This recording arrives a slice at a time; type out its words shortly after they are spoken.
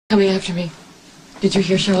Coming after me. Did you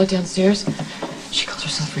hear Charlotte downstairs? She calls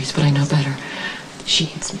herself Reese, but I know better. She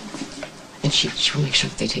hates me. And she will make sure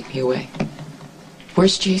that they take me away.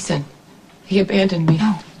 Where's Jason? He abandoned me.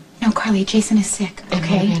 No, Carly, Jason is sick,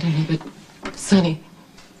 okay? He abandoned me, but Sonny.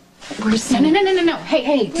 Where's Sonny? No.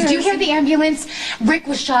 Hey, did you hear the ambulance? Rick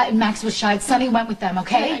was shot and Max was shot. Sonny went with them,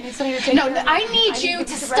 okay? Yeah, I need Sonny to take No, I need you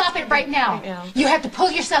to stop it right now. You have to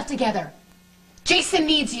pull yourself together. Jason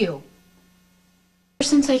needs you.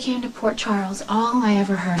 Since I came to Port Charles, all I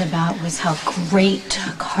ever heard about was how great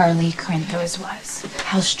Carly Corinthos was.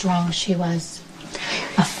 How strong she was.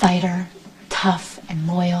 A fighter, tough and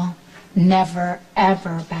loyal. Never,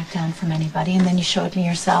 ever back down from anybody. And then you showed me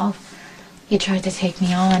yourself. You tried to take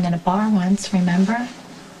me on in a bar once, remember?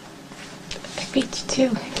 I beat you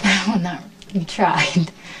too. No, not. You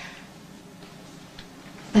tried.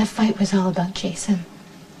 That fight was all about Jason.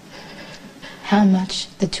 How much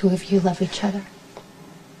the two of you love each other.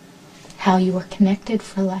 How you are connected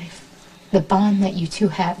for life. The bond that you two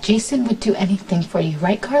have. Jason would do anything for you,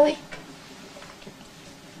 right, Carly?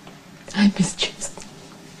 I miss Jason.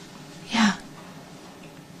 Yeah.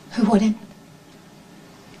 Who wouldn't?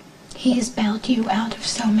 He has bailed you out of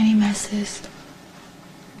so many messes.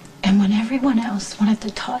 And when everyone else wanted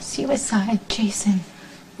to toss you aside, Jason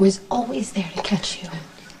was always there to catch you.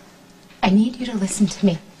 I need you to listen to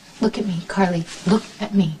me. Look at me, Carly. Look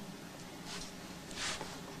at me.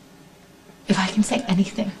 If I can say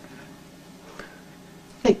anything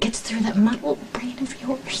that gets through that muddled brain of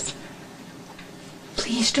yours,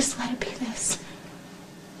 please just let it be this.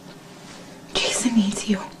 Jason needs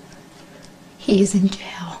you. He is in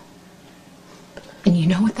jail. And you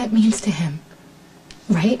know what that means to him,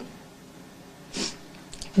 right?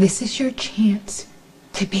 This is your chance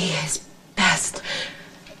to be his best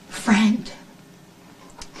friend.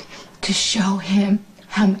 To show him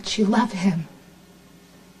how much you love him.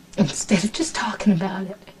 Instead of just talking about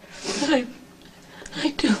it. I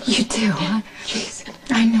do. You do, huh? Jason.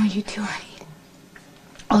 I know you do, honey.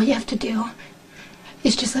 All you have to do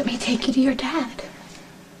is just let me take you to your dad.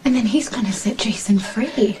 And then he's gonna set Jason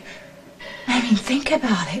free. I mean, think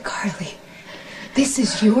about it, Carly. This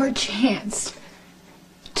is your chance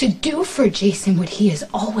to do for Jason what he has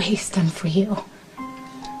always done for you.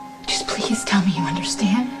 Just please tell me you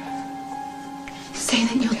understand. Say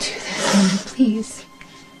that you'll do this for me, please.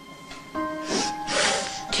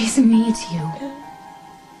 Jason needs you.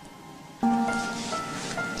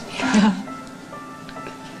 Yeah.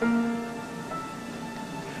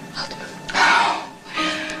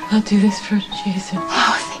 I'll do this for Jason.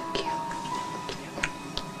 Oh, thank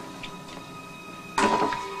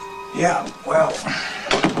you. Yeah, well,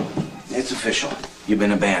 it's official. You've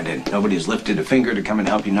been abandoned. Nobody has lifted a finger to come and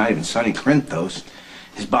help you, not even Sonny Corinthos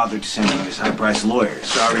has bothered to send one of his high-priced lawyers.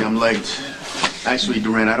 Sorry, I'm late. Actually,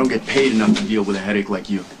 Durant, I don't get paid enough to deal with a headache like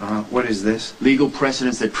you. What is this? Legal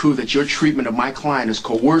precedents that prove that your treatment of my client is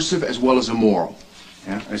coercive as well as immoral.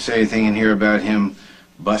 Yeah, I say anything in here about him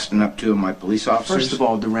busting up two of my police officers? First of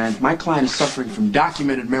all, Durant, my client is suffering from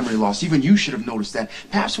documented memory loss. Even you should have noticed that.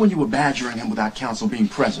 Perhaps when you were badgering him without counsel being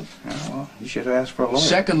present. Well, you should have asked for a lawyer.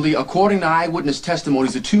 Secondly, according to eyewitness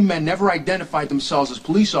testimonies, the two men never identified themselves as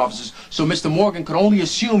police officers, so Mr. Morgan could only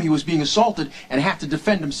assume he was being assaulted and have to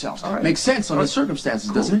defend himself. All right. Makes sense under the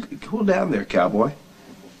circumstances, doesn't it? Cool down there, cowboy.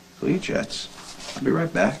 Cool your jets. I'll be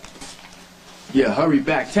right back. Yeah, hurry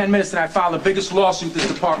back. 10 minutes and I file the biggest lawsuit this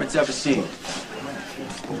department's ever seen.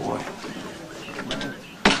 Oh, boy.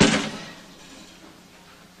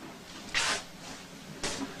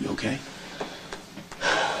 You okay?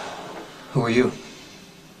 Who are you?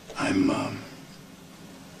 I'm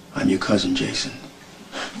your cousin, Jason.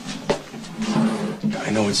 I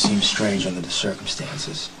know it seems strange under the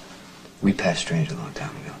circumstances. We passed strangers a long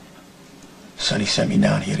time ago. Sonny sent me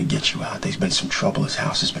down here to get you out. There's been some trouble. His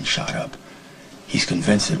house has been shot up. He's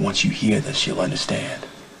convinced that once you hear this, you'll understand.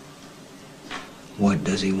 What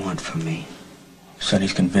does he want from me?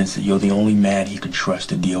 Sonny's convinced that you're the only man he can trust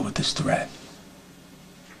to deal with this threat.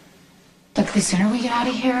 Look, the sooner we get out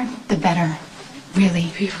of here, the better.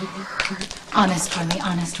 Really. People were hurt. Honest, Carly,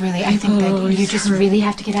 honest, really. I think that you just really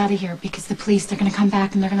have to get out of here because the police, they're going to come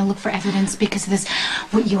back and they're going to look for evidence because of this.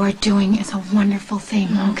 What you are doing is a wonderful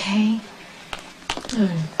thing, okay?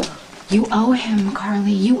 You owe him,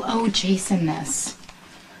 Carly. You owe Jason this.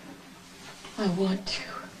 I want to.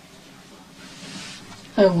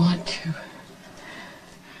 I want to.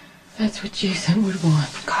 That's what Jason would want.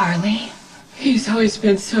 Carly? He's always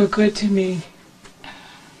been so good to me.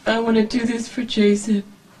 I want to do this for Jason.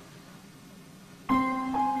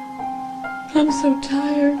 I'm so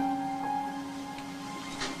tired.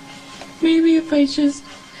 Maybe if I just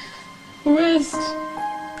rest,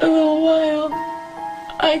 a little while,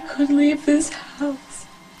 I could leave this house.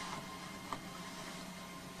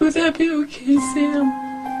 Would that be okay, Sam?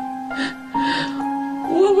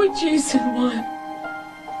 What would Jason want?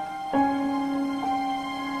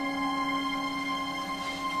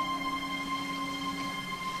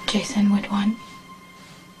 Jason would want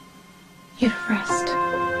you to rest.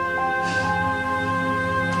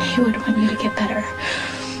 He would want you to get better.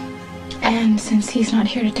 And since he's not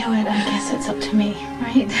here to do it, I guess it's up to me,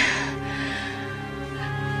 right?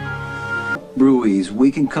 Ruiz,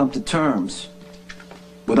 we can come to terms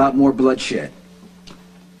without more bloodshed.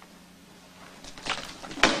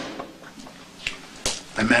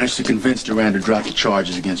 I managed to convince Durant to drop the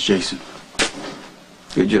charges against Jason.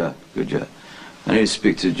 Good job, good job. I need to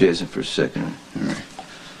speak to Jason for a second. All right.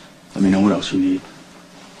 Let me know what else you need.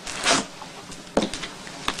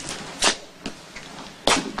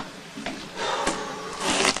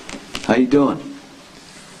 How you doing?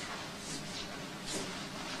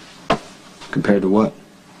 Compared to what?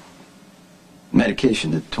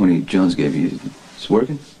 Medication that Tony Jones gave you, it's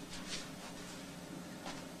working?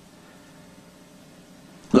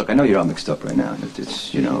 Look, I know you're all mixed up right now.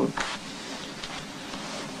 It's, you know...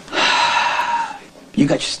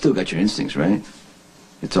 still got your instincts, right?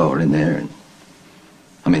 It's all in there, and...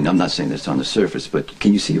 I mean, I'm not saying that's on the surface, but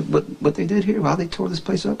can you see what they did here? How they tore this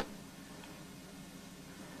place up?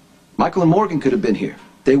 Michael and Morgan could have been here.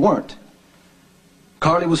 They weren't.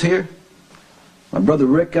 Carly was here. My brother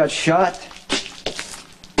Rick got shot.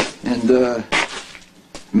 And,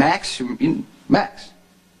 Max, Max.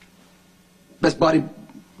 Best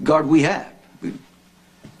bodyguard we have.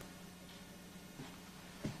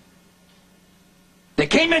 They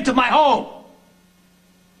came into my home!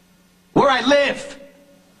 Where I live!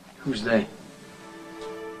 Who's they?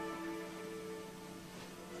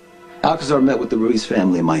 Alcazar met with the Ruiz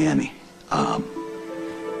family in Miami.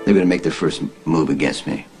 They're gonna make their first move against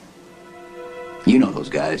me. You know those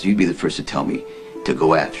guys. You'd be the first to tell me to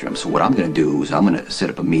go after them. So what I'm gonna do is I'm gonna set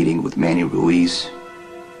up a meeting with Manny Ruiz.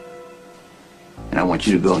 And I want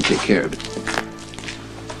you to go and take care of it.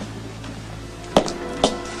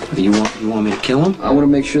 You want me to kill him? I want to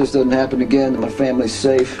make sure this doesn't happen again, that my family's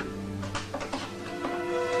safe.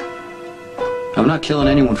 I'm not killing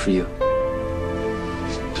anyone for you.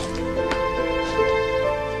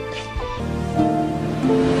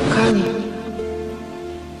 Carly.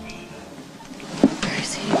 Where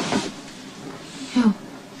is he? Who?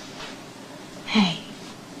 Hey.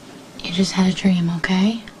 You just had a dream,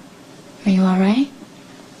 okay? Are you alright?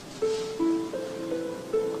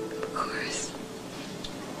 Of course.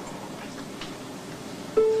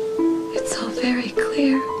 It's all very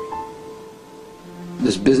clear.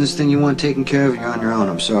 This business thing you want taken care of, you're on your own.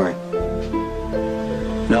 I'm sorry.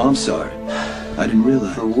 No, I'm sorry. I didn't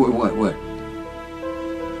realize. For what?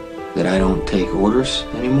 That I don't take orders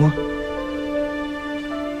anymore?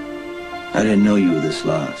 I didn't know you were this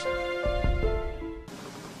lost.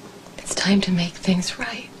 It's time to make things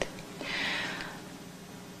right.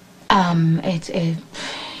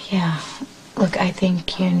 Yeah. Look, I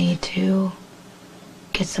think you need to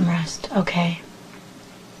get some rest, okay?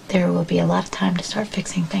 There will be a lot of time to start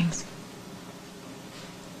fixing things.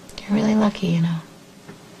 You're really lucky, you know.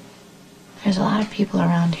 There's a lot of people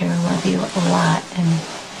around here who love you a lot, and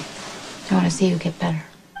I want to see you get better.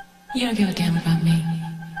 You don't give a damn about me.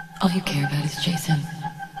 All you care about is Jason.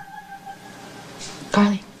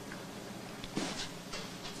 Carly.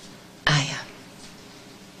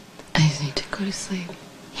 I just need to go to sleep.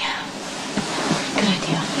 Yeah. Good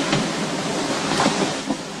idea.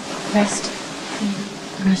 Rest.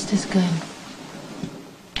 Rest is good.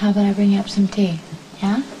 How about I bring you up some tea?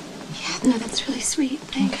 Yeah? Yeah, no, that's really sweet.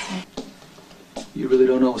 Thanks. Okay. You really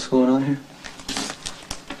don't know what's going on here?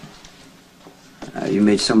 You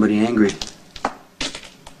made somebody angry.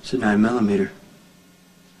 It's a 9mm.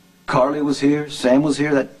 Carly was here, Sam was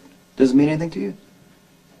here. That doesn't mean anything to you?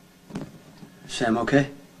 Sam okay?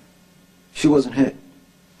 She wasn't hit.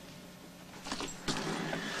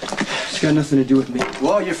 It's got nothing to do with me.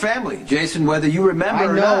 Well, your family, Jason, whether you remember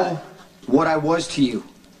or I know not. what I was to you.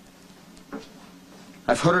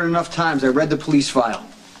 I've heard it enough times. I read the police file.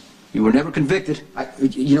 You were never convicted.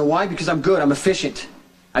 You know why? Because I'm good. I'm efficient.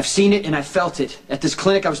 I've seen it and I felt it. At this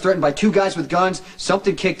clinic, I was threatened by 2 guys with guns.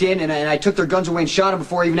 Something kicked in and I took their guns away and shot them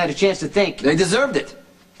before I even had a chance to think. They deserved it.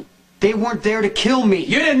 They weren't there to kill me.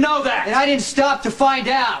 You didn't know that! And I didn't stop to find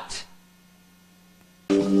out.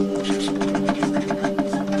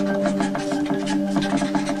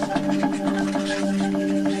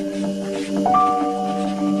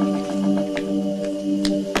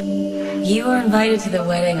 You are invited to the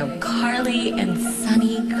wedding of Carly and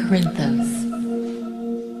Sonny Corinthos.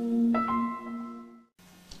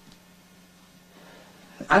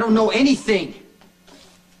 I don't know anything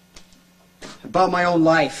about my own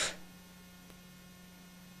life.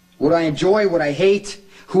 What I enjoy, what I hate,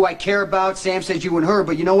 who I care about. Sam says you and her,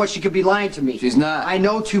 but you know what? She could be lying to me. She's not. I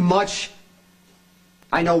know too much.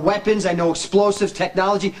 I know weapons, I know explosives,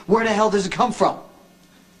 technology. Where the hell does it come from?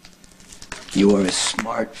 You are a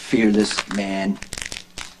smart, fearless man.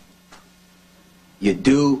 You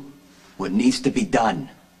do what needs to be done.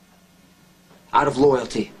 Out of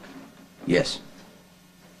loyalty. Yes.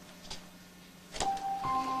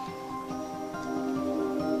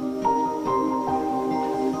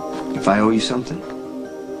 If I owe you something,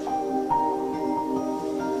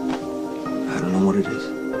 I don't know what it is.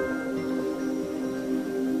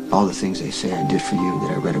 All the things they say I did for you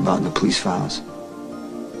that I read about in the police files,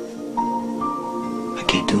 I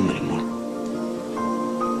can't do them anymore.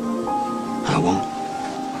 I won't.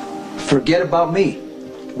 Forget about me.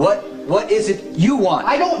 What is it you want?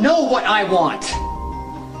 I don't know what I want.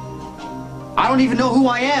 I don't even know who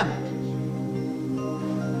I am.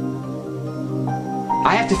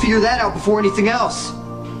 I have to figure that out before anything else.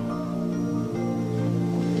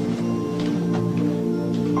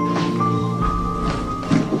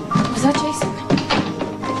 Was that Jason?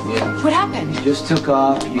 Yeah. What happened? He just took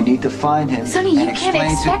off. You need to find him. Sonny, you can't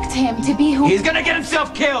expect him to be who... He's gonna get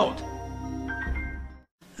himself killed!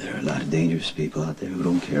 There are a lot of dangerous people out there who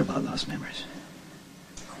don't care about lost memories.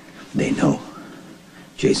 They know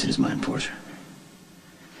Jason is my enforcer.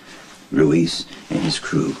 Ruiz and his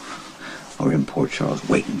crew are in Port Charles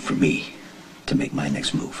waiting for me to make my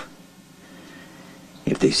next move.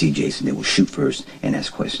 If they see Jason, they will shoot first and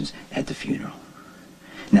ask questions at the funeral.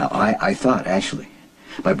 Now, I thought, actually,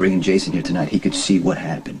 by bringing Jason here tonight, he could see what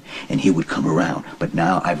happened and he would come around. But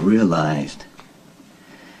now I've realized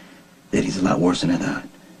that he's a lot worse than I thought.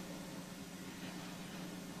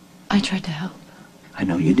 I tried to help. I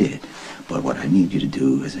know you did, but what I need you to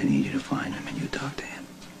do is I need you to find him and you talk to him.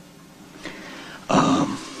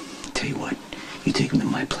 Tell you what, you take him to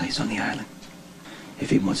my place on the island. If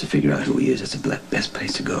he wants to figure out who he is, that's the best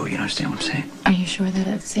place to go. You understand what I'm saying? Are you sure that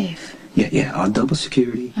it's safe? Yeah, I'll double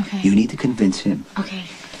security. Okay. You need to convince him. Okay.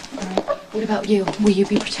 All right. What about you? Will you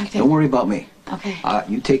be protected? Don't worry about me. Okay.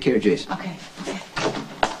 You take care of Jason. Okay.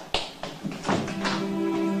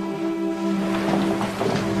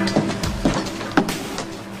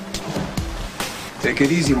 Take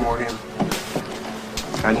it easy, Morgan.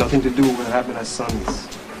 Had nothing to do with what happened at Sonny's.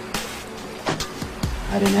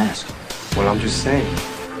 I didn't ask. Well, I'm just saying.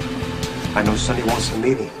 I know Sonny wants a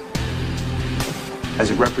meeting.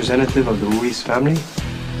 As a representative of the Ruiz family,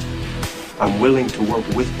 I'm willing to work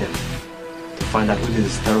with him to find out who did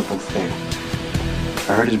this terrible thing.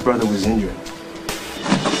 I heard his brother was injured.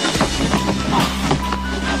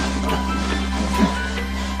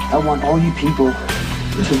 I want all you people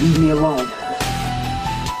to leave me alone.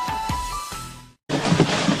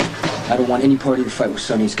 I don't want any part of your fight with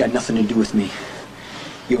Sonny. It's got nothing to do with me.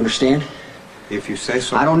 You understand? If you say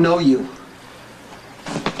so. I don't know you.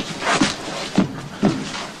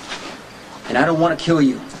 And I don't want to kill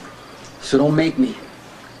you. So don't make me.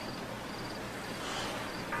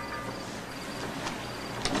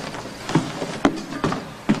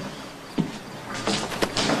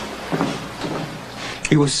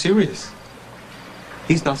 He was serious.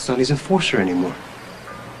 He's not Sonny's enforcer anymore.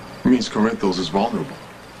 It means Corinthos is vulnerable.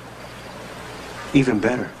 Even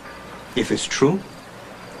better. If it's true,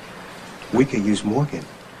 we could use Morgan.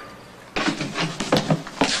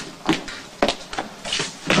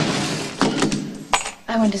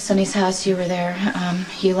 I went to Sonny's house. You were there.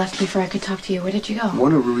 You left before I could talk to you. Where did you go?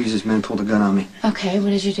 One of Ruiz's men pulled a gun on me. Okay, what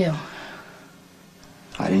did you do?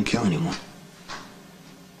 I didn't kill anyone.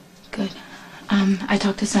 Good. I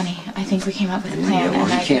talked to Sonny. I think we came up with a plan. Yeah, well,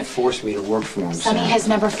 and he can't force me to work for him, Sonny Sam. has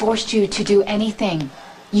never forced you to do anything.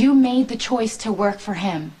 You made the choice to work for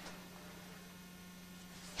him.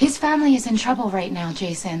 His family is in trouble right now,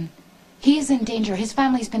 Jason. He is in danger. His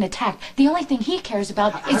family's been attacked. The only thing he cares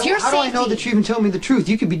about is your safety. How do I know that you even tell me the truth?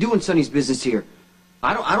 You could be doing Sonny's business here.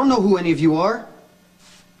 I don't know who any of you are.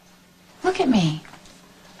 Look at me.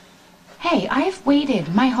 Hey, I've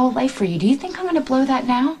waited my whole life for you. Do you think I'm going to blow that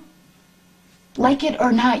now? Like it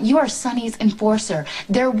or not, you are Sonny's enforcer.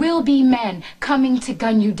 There will be men coming to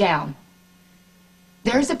gun you down.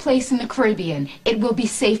 There's a place in the Caribbean. It will be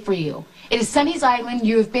safe for you. It is Sonny's Island.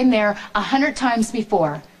 You have been there 100 times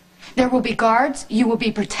before. There will be guards. You will be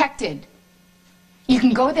protected. You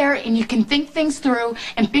can go there and you can think things through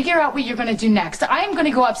and figure out what you're going to do next. I am going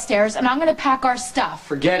to go upstairs and I'm going to pack our stuff.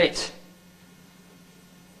 Forget it.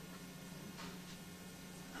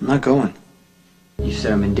 I'm not going. You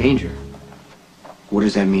said I'm in danger. What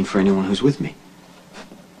does that mean for anyone who's with me?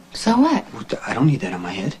 So what? I don't need that on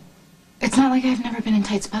my head. It's not like I've never been in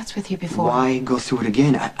tight spots with you before. Why go through it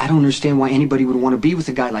again? I don't understand why anybody would want to be with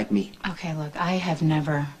a guy like me. Okay, look, I have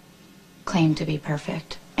never claimed to be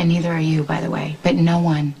perfect. And neither are you, by the way. But no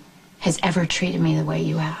one has ever treated me the way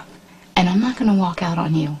you have. And I'm not going to walk out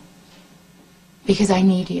on you. Because I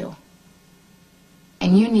need you.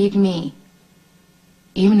 And you need me.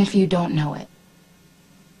 Even if you don't know it.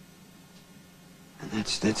 And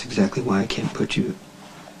that's exactly why I can't put you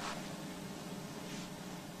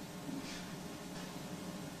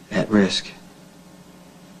at risk.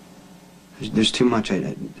 There's too much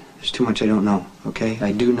there's too much I don't know, okay?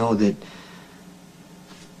 I do know that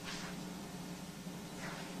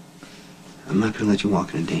I'm not gonna let you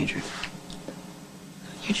walk into danger.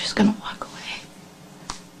 You're just gonna walk away.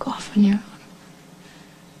 Go off on your own.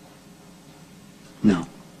 No.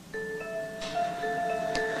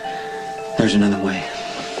 There's another way.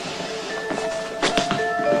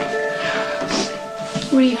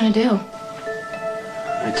 What are you gonna do?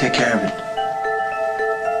 I'm gonna take care of it.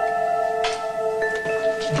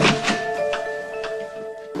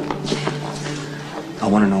 I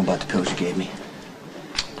want to know about the pills you gave me.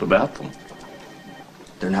 What about them?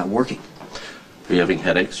 They're not working. Are you having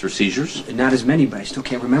headaches or seizures? Not as many, but I still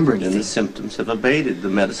can't remember And anything. the symptoms have abated. The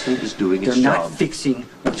medicine is doing its They're job. not fixing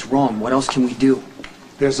what's wrong. What else can we do?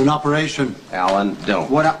 There's an operation. Alan, don't.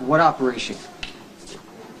 What operation?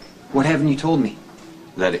 What haven't you told me?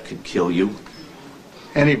 That it could kill you.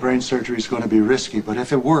 Any brain surgery is going to be risky, but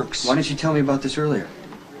if it works... Why didn't you tell me about this earlier?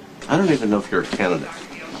 I don't even know if you're a candidate.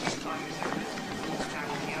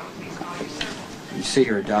 You say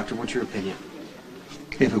you're a doctor. What's your opinion?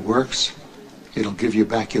 If it works, it'll give you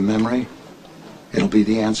back your memory. It'll be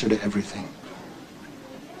the answer to everything.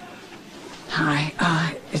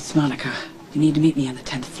 Hi, it's Monica. You need to meet me on the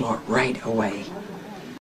 10th floor right away.